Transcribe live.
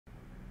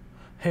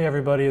Hey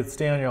everybody, it's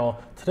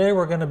Daniel. Today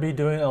we're going to be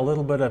doing a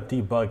little bit of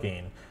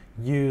debugging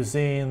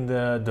using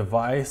the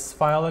device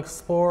file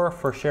explorer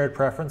for shared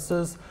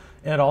preferences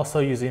and also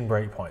using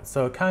breakpoints.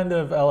 So kind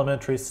of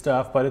elementary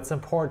stuff, but it's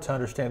important to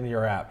understand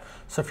your app.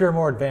 So if you're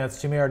more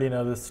advanced, you may already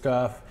know this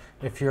stuff.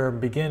 If you're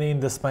beginning,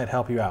 this might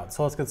help you out.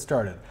 So let's get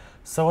started.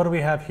 So what do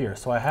we have here?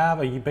 So I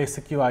have a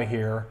basic UI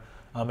here.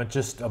 It's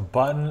just a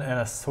button and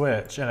a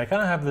switch. And I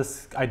kind of have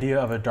this idea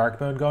of a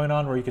dark mode going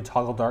on where you can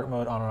toggle dark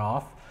mode on and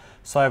off.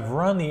 So I've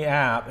run the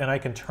app and I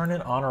can turn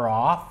it on or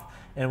off,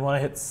 and when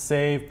I hit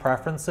save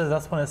preferences,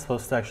 that's when it's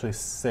supposed to actually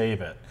save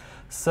it.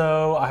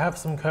 So I have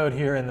some code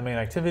here in the main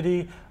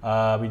activity.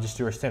 We just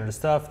do our standard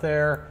stuff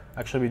there.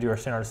 Actually, we do our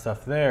standard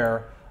stuff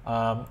there. Then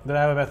I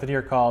have a method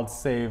here called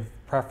save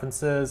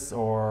preferences,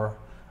 or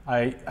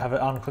I have an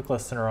on-click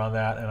listener on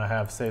that, and I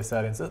have save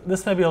settings.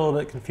 This may be a little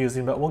bit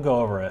confusing, but we'll go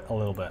over it a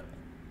little bit.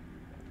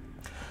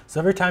 So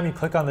every time you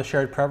click on the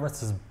shared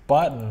preferences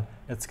button,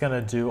 it's going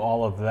to do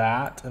all of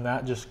that, and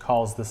that just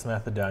calls this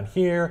method down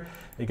here.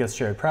 It gets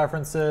shared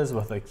preferences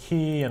with a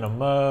key and a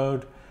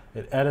mode.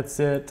 It edits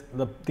it.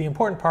 The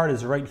important part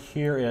is right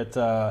here. It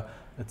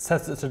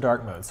sets it to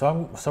dark mode.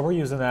 So we're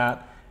using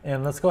that,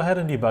 and let's go ahead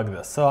and debug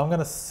this. So I'm going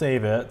to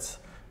save it,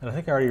 and I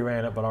think I already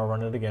ran it, but I'll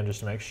run it again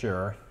just to make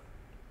sure.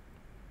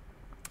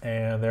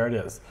 And there it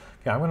is.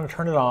 Okay, I'm going to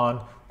turn it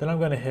on. Then I'm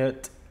going to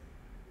hit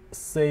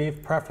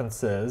save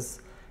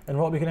preferences. And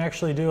what we can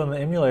actually do on the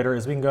emulator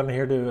is we can go in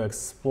here to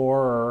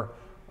Explorer,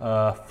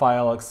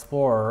 File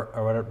Explorer,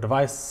 or whatever,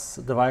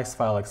 device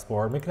File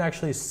Explorer, and we can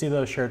actually see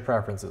those shared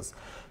preferences.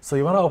 So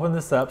you want to open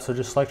this up, so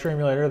just select your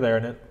emulator there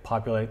and it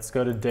populates.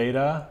 Go to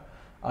Data,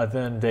 and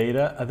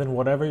then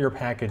whatever your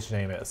package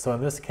name is. So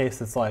in this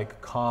case, it's like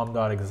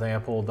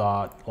com.example.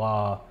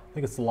 I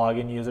think it's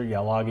login user. Yeah,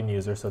 login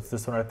user. So it's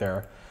this one right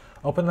there.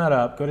 Open that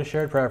up, go to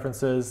shared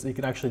preferences. You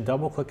can actually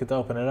double click it to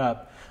open it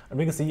up. And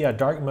we can see, yeah,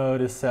 dark mode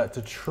is set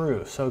to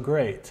true. So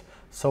great.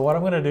 So what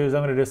I'm going to do is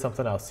I'm going to do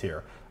something else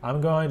here.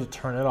 I'm going to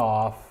turn it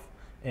off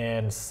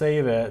and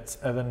save it,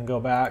 and then go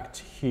back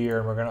to here,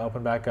 and we're going to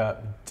open back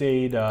up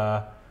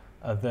data,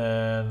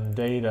 and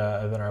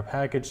then our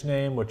package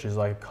name, which is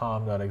like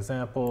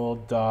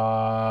com.example.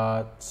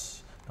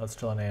 That's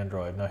still an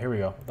Android. No, here we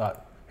go.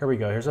 Here we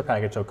go. Here's a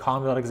package. So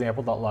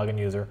com.example.login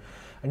user.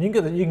 And you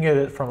can get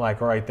it from like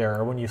right there,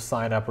 or when you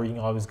sign up, or you can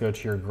always go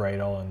to your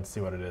Gradle and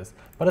see what it is.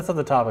 But it's at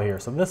the top of here.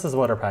 So this is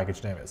what our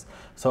package name is.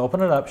 So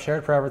open it up,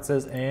 shared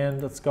preferences,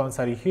 and let's go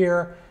inside of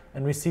here,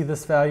 and we see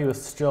this value is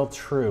still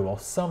true. Well,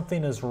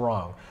 something is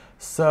wrong.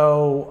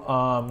 So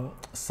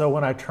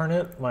when I turn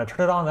it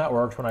on, that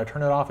worked. When I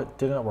turn it off, it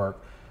didn't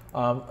work.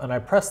 And I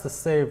pressed the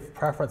save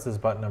preferences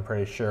button, I'm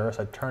pretty sure.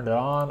 So I turned it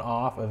on,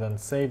 off, and then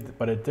saved it,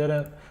 but it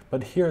didn't.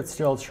 But here it's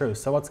still true.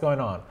 So what's going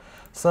on?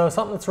 So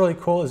something that's really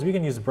cool is we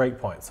can use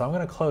breakpoints. So I'm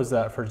going to close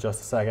that for just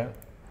a second.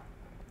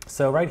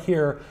 So right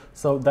here,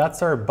 so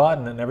that's our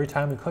button, and every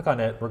time we click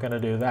on it, we're going to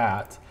do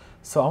that.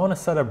 So I want to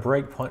set a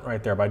breakpoint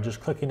right there by just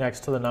clicking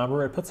next to the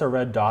number. It puts a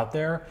red dot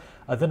there.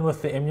 Then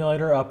with the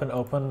emulator up and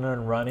open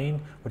and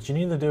running, what you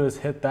need to do is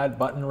hit that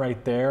button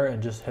right there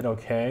and just hit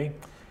OK.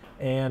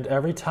 And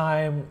every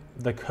time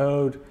the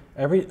code,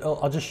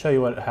 I'll just show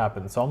you what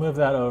happens. So I'll move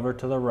that over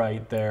to the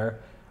right there.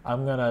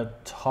 I'm gonna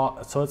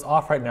so it's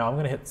off right now. I'm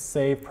gonna hit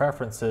save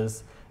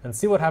preferences and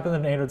see what happened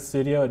in Android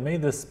Studio. It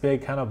made this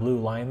big kind of blue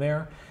line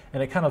there,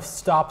 and it kind of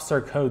stops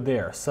our code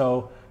there.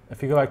 So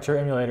if you go back to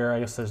your emulator, I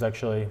guess there's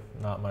actually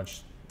not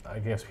much, I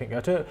guess we can't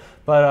get to it.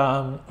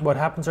 But what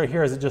happens right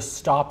here is it just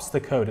stops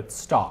the code. It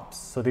stops.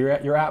 So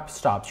your app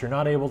stops. You're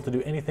not able to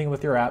do anything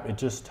with your app. It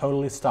just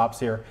totally stops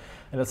here.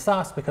 And it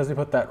stops because we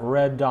put that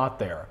red dot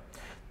there.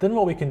 Then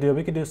what we can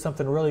do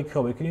something really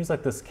cool. We can use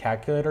like this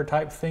calculator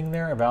type thing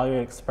there,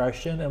 evaluate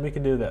expression, and we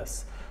can do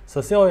this.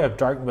 So see how we have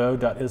dark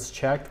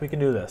mode.isChecked? We can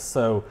do this.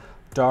 So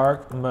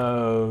dark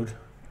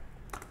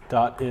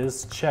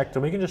mode.isChecked,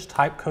 and we can just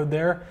type code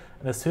there,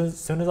 and as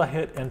soon as I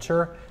hit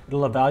enter,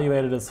 it'll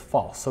evaluate it as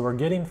false. So we're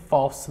getting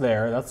false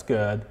there. That's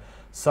good.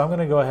 So I'm going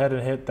to go ahead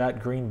and hit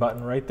that green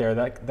button right there.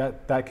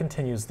 That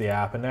continues the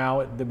app, and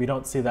now we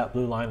don't see that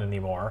blue line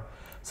anymore.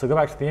 So go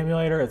back to the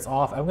emulator, it's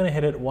off. I'm going to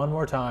hit it one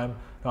more time.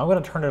 Now I'm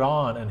going to turn it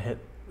on and hit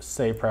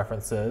save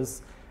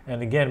preferences.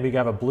 And again, we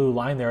have a blue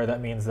line there.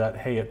 That means that,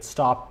 hey, it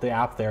stopped the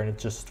app there and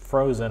it's just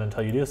frozen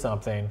until you do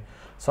something.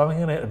 So I'm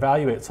going to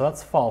evaluate. So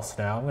that's false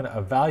now. I'm going to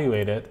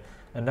evaluate it,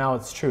 and now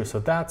it's true. So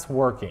that's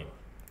working.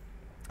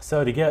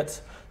 So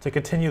to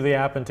continue the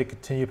app and to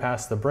continue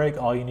past the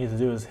break, all you need to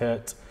do is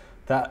hit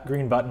that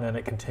green button and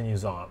it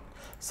continues on.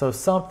 So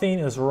something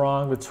is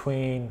wrong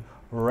between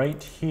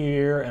right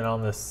here and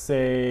on the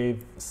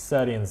save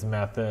settings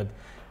method,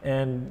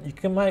 and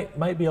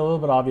might be a little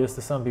bit obvious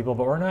to some people,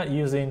 but we're not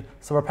using,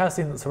 so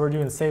we're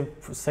doing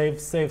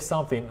save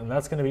something, and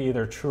that's going to be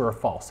either true or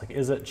false. Like,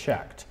 is it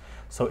checked?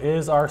 So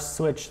is our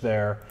switch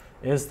there?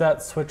 Is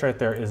that switch right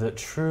there? Is it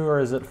true or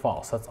is it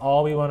false? That's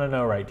all we want to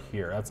know right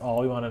here. That's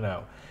all we want to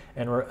know.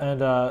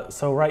 And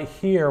so right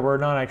here we're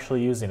not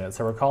actually using it.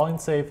 So we're calling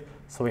save.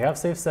 So we have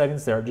save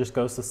settings there. It just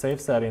goes to save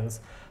settings.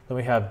 Then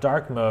we have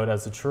dark mode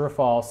as a true or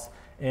false.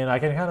 And I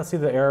can kind of see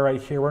the error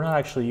right here. We're not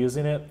actually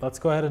using it. Let's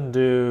go ahead and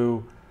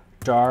do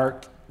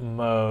dark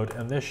mode,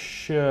 and this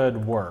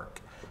should work.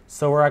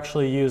 So we're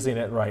actually using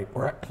it right.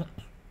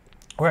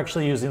 We're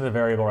actually using the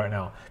variable right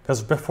now,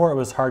 because before it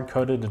was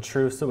hard-coded to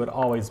true, so it would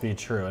always be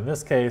true. In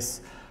this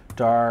case,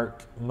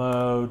 dark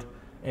mode,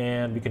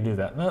 and we can do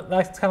that. And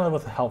that's kind of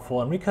what's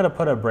helpful, and we could have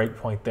put a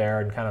breakpoint there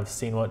and kind of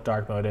seen what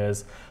dark mode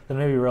is, then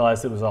maybe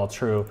realized it was all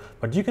true.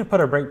 But you can put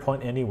a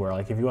breakpoint anywhere.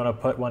 Like if you want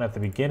to put one at the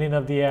beginning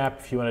of the app,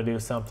 if you want to do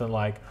something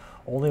like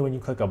only when you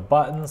click a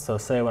button, so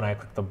say when I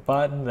click the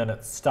button, then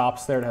it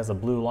stops there, it has a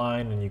blue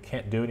line, and you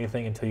can't do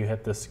anything until you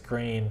hit this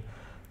green,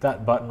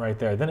 that button right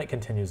there, then it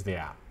continues the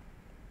app.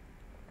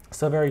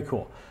 So very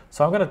cool.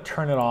 So I'm going to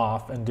turn it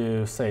off and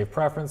do save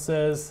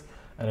preferences.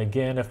 And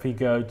again, if we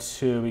go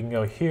to, we can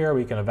go here,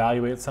 we can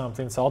evaluate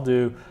something. So I'll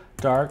do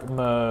dark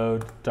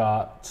mode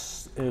dot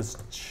is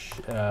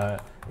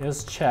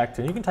checked,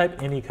 and you can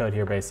type any code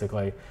here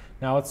basically.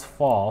 Now it's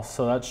false,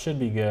 so that should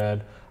be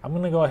good. I'm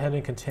going to go ahead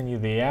and continue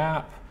the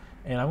app,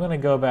 and I'm going to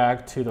go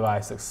back to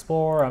Device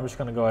Explorer. I'm just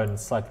going to go ahead and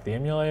select the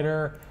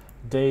emulator,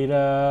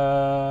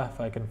 data,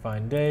 if I can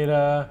find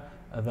data,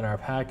 and then our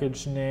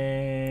package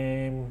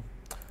name,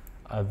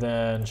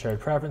 then shared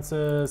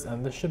preferences,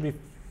 and this should be,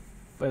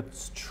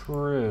 it's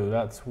true,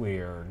 that's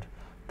weird.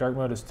 Dark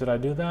mode is, did I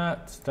do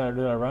that? Did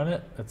I run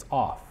it? It's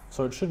off,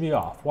 so it should be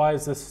off. Why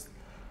is this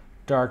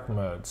dark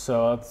mode?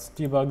 So let's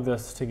debug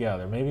this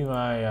together. Maybe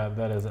my,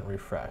 that isn't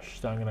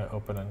refreshed. I'm gonna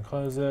open and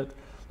close it.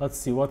 Let's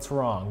see what's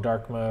wrong,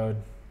 dark mode.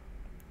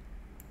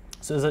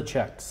 So is it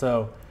checked?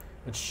 So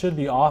it should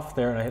be off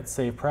there, and I hit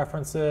save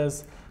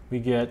preferences. We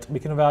can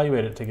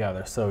evaluate it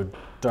together. So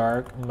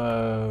dark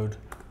mode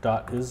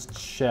dot is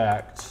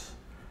checked,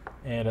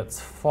 and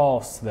it's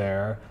false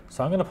there.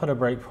 So I'm going to put a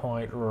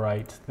breakpoint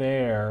right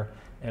there,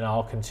 and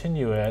I'll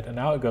continue it, and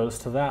now it goes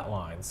to that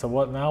line. So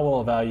now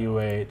we'll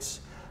evaluate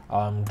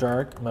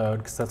dark mode,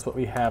 because that's what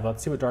we have.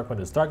 Let's see what dark mode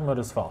is. Dark mode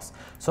is false.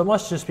 So it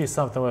must just be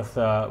something with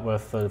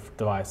the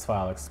Device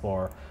File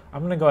Explorer. I'm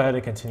going to go ahead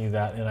and continue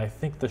that, and I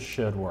think this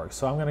should work.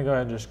 So I'm going to go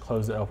ahead and just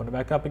close it, open it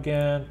back up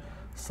again,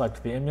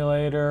 select the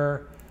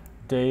emulator,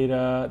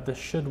 data, this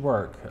should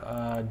work.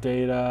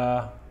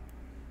 Data,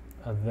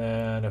 and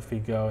then if we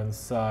go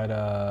inside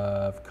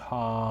of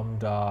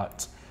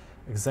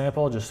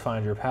com.example, just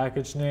find your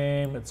package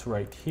name. It's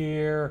right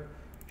here,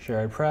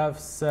 shared pref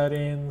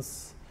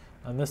settings,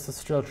 and this is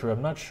still true.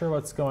 I'm not sure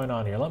what's going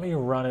on here. Let me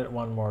run it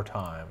one more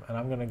time, and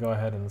I'm going to go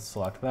ahead and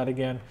select that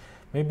again.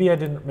 Maybe I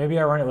didn't. Maybe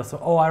I ran it with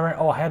some.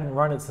 I hadn't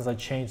run it since I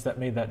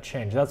made that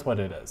change. That's what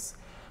it is.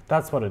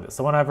 That's what it is.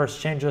 So when I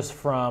first changed this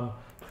from,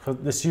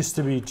 this used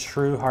to be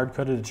true, hard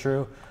coded to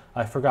true,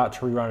 I forgot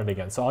to rerun it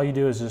again. So all you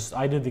do is just,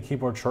 I did the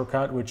keyboard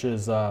shortcut, which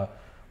is,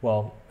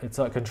 well, it's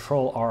a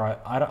Control R.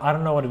 I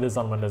don't know what it is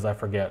on Windows. I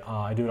forget.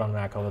 I do it on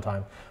Mac all the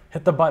time.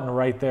 Hit the button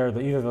right there,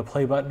 either the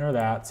play button or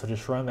that. So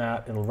just run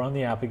that. It'll run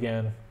the app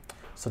again.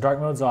 So dark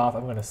mode's off.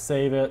 I'm going to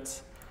save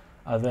it.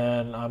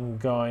 Then I'm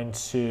going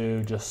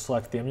to just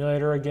select the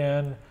emulator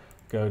again,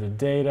 go to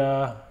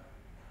data,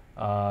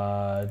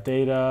 one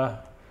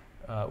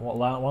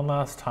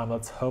last time.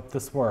 Let's hope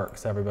this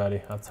works,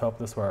 everybody. Let's hope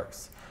this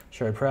works.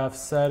 Shared pref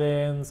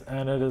settings,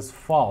 and it is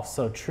false,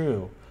 so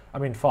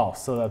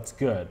false, so that's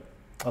good.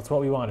 That's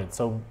what we wanted.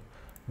 So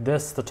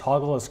the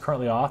toggle is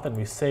currently off, and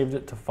we saved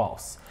it to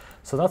false.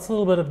 So that's a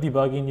little bit of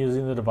debugging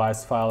using the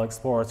Device File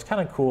Explorer. It's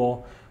kind of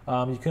cool.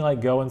 You can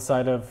go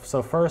inside of,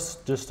 so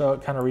first, just to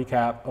kind of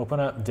recap, open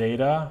up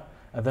data,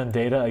 and then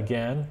data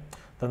again,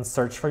 then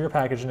search for your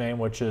package name,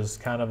 which is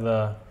kind of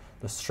the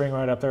string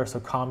right up there, so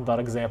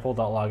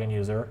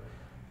com.example.loginuser,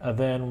 and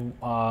then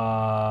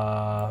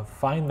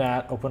find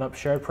that, open up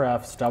shared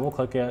prefs, double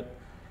click it,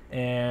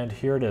 and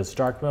here it is,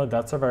 dark mode,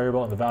 that's a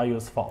variable, and the value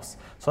is false.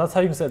 So that's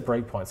how you can set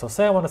breakpoints. So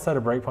say I want to set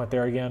a breakpoint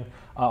there again,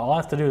 all I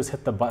have to do is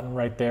hit the button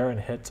right there and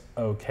hit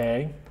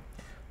OK.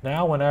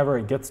 Now whenever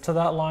it gets to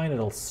that line,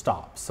 it'll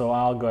stop. So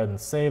I'll go ahead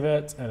and save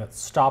it, and it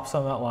stops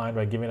on that line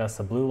by giving us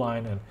a blue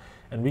line,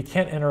 and we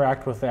can't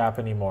interact with the app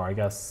anymore. I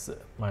guess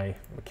we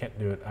can't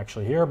do it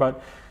actually here,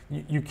 but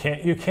you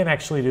can't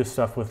actually do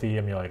stuff with the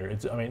emulator.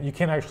 You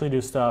can't actually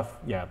do stuff,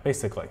 yeah,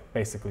 basically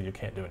you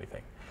can't do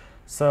anything.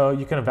 So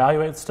you can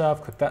evaluate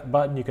stuff, click that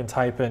button, you can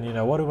type in,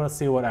 what do we want to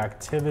see what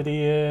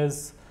activity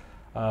is.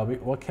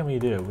 What can we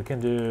do? We can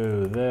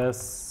do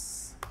this.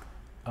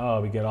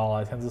 Oh, we get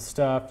all kinds of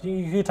stuff.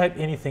 You can type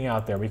anything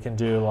out there. We can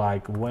do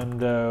like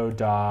window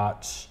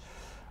dot,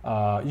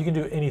 you can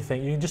do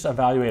anything. You can just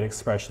evaluate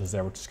expressions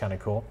there, which is kind of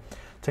cool.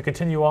 To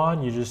continue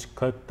on, you just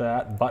click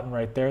that button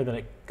right there, then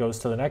it goes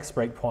to the next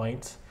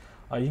breakpoint.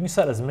 You can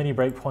set as many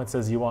breakpoints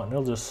as you want, and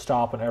it'll just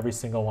stop on every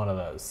single one of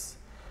those.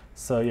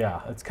 So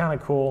yeah, it's kind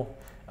of cool.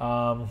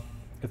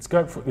 It's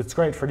great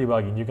for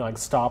debugging. You can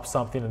stop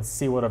something and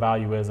see what a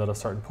value is at a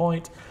certain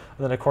point.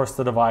 And then of course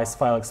the Device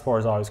File Explorer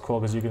is always cool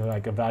because you can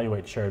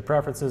evaluate shared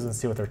preferences and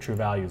see what their true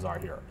values are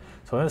here.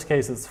 So in this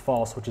case it's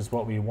false, which is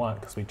what we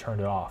want because we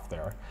turned it off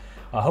there.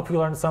 I hope you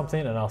learned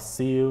something, and I'll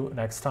see you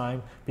next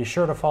time. Be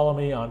sure to follow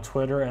me on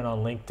Twitter and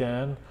on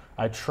LinkedIn.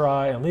 I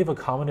try and leave a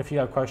comment if you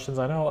have questions.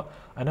 I know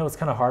it's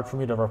kind of hard for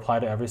me to reply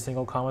to every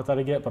single comment that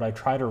I get, but I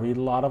try to read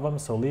a lot of them.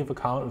 So leave a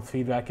comment with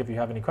feedback if you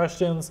have any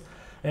questions,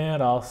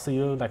 and I'll see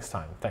you next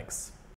time. Thanks.